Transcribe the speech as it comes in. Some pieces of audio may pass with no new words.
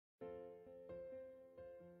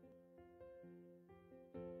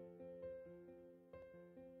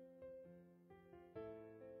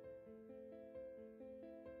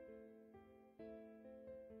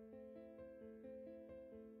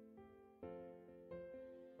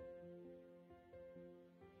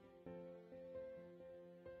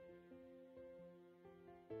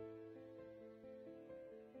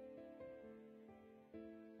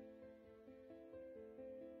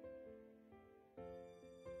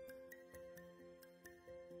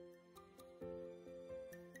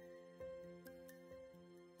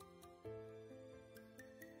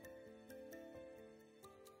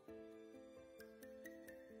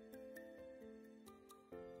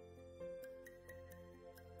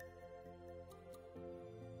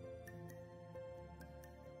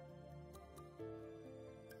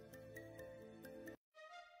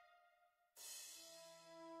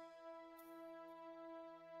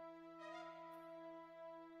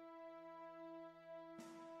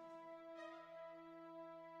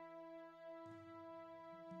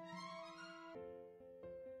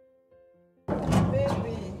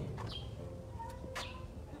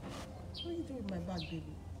back, baby.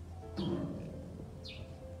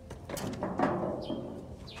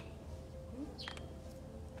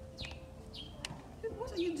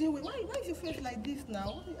 What are you doing? Why is your face like this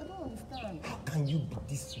now? I don't understand. How can you be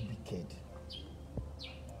this wicked?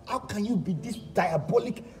 How can you be this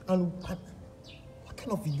diabolic and what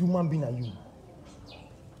kind of a human being are you?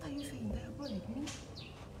 What are you saying? Diabolic? Me?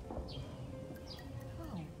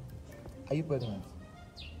 How? Are you pregnant?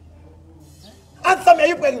 Answer me, are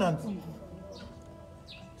you pregnant?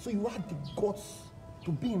 So you had the guts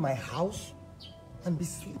to be in my house and be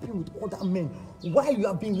sleeping with other men while you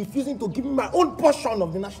have been refusing to give me my own portion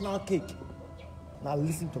of the national cake. Now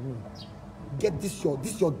listen to me. Get this your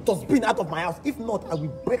dustbin out of my house. If not, I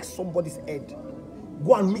will break somebody's head.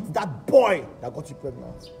 Go and meet that boy that got you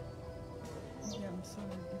pregnant. Yeah, I'm sorry.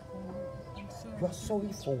 I'm sorry. You are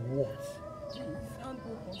sorry for what? Please, sound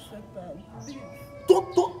conception. Please.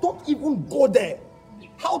 Don't even go there.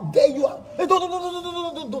 How dare you? Hey, don't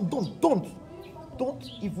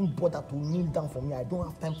even bother to kneel down for me. I don't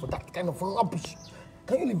have time for that kind of rubbish.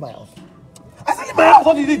 Can you leave my house? I said leave my house.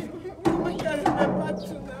 What is it? I'm carrying my bag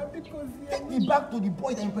to now because take me back to the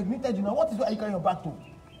boy that impregnated you. Now what is what are you carrying your bag to?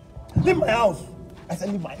 Leave my house. I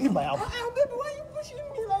said leave my house. Baby, why are you pushing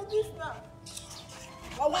me like this now?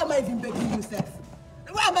 Why am I even begging you, Seth?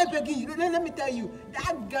 Why am I begging you? Let me tell you,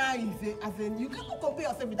 that guy is you can't compare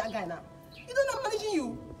yourself with that guy now. You don't know I'm managing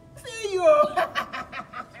you. See you.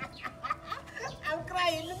 I'm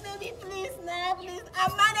crying. Baby, please, now, please.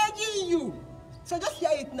 I'm managing you. So just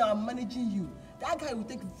hear it now. I'm managing you. That guy will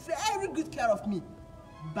take very good care of me.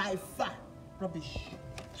 By far. Rubbish.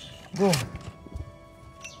 Go.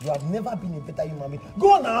 You have never been a better human being.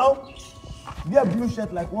 Go now. Wear blue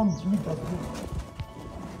shirt like one blue dot blue.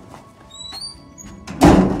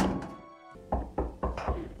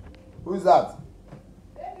 Who is that?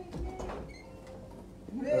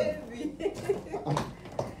 Baby.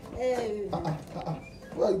 Hey.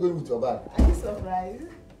 Where are you going with your bag? Are you surprised?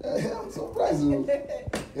 I'm surprised.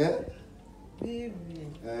 Yeah? Baby.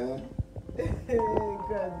 God.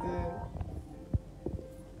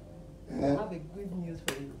 I have a good news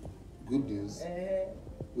for you. Good news?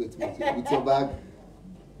 Wait, with your bag?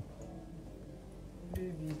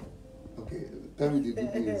 Baby. Okay, tell me the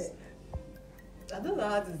good news. I don't know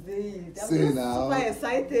how to say it. I'm Say just now. super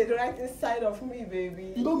excited right inside of me,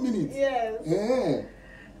 baby. You don't mean it? Yes. Yeah.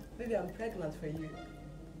 Baby, I'm pregnant for you.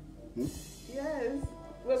 Hmm? Yes.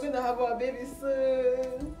 We're going to have our baby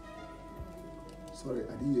soon. Sorry,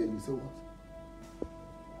 I didn't hear you. Say what?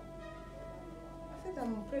 I said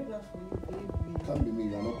I'm pregnant for you, baby. Can't be me.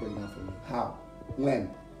 You are not pregnant for me. How? When?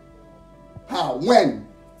 How? When?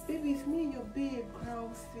 Baby, it's me, your babe,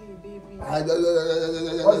 Krause, baby.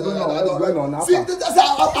 What's going on? What is going on? See,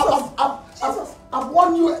 I've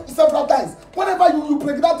warned you several times. Whenever you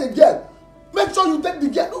pregnant a girl, make sure you take the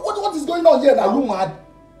girl. What is going on here now? You mad?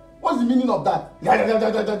 What's the meaning of that? Did I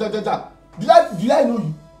know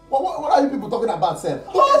you? What are you people talking about, sir?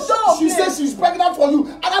 She says she's pregnant for you,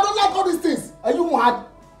 and I don't like all these things. Are you mad?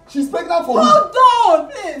 She's pregnant for you. Hold on,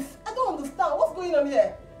 please. I don't understand. What's going on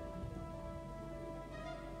here?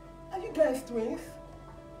 Are you guys twins?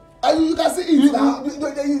 You can see it now. This is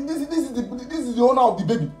the owner of the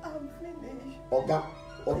baby. I'm finished.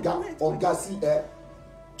 Oga, see,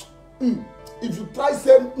 if you try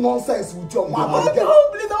same nonsense with your mom, No,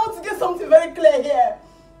 please, I want to get something very clear here.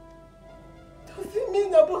 Does it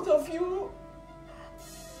mean that both of you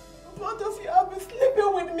have been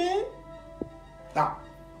sleeping with me? Now.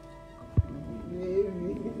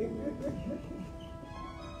 Baby.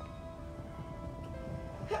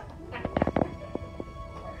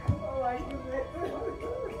 Oh, are you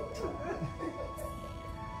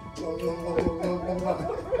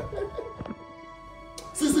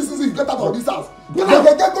See, get out of this house. Go.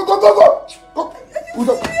 Get out. Go.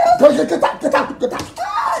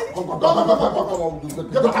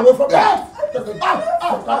 Get away from there.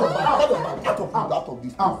 Out of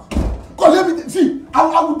this house. Go, let me see. I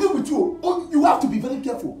will deal with you. Oh, you have to be very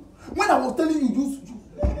careful. When I was telling you,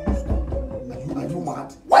 are you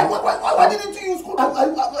mad? Why didn't you use code?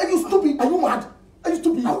 Are you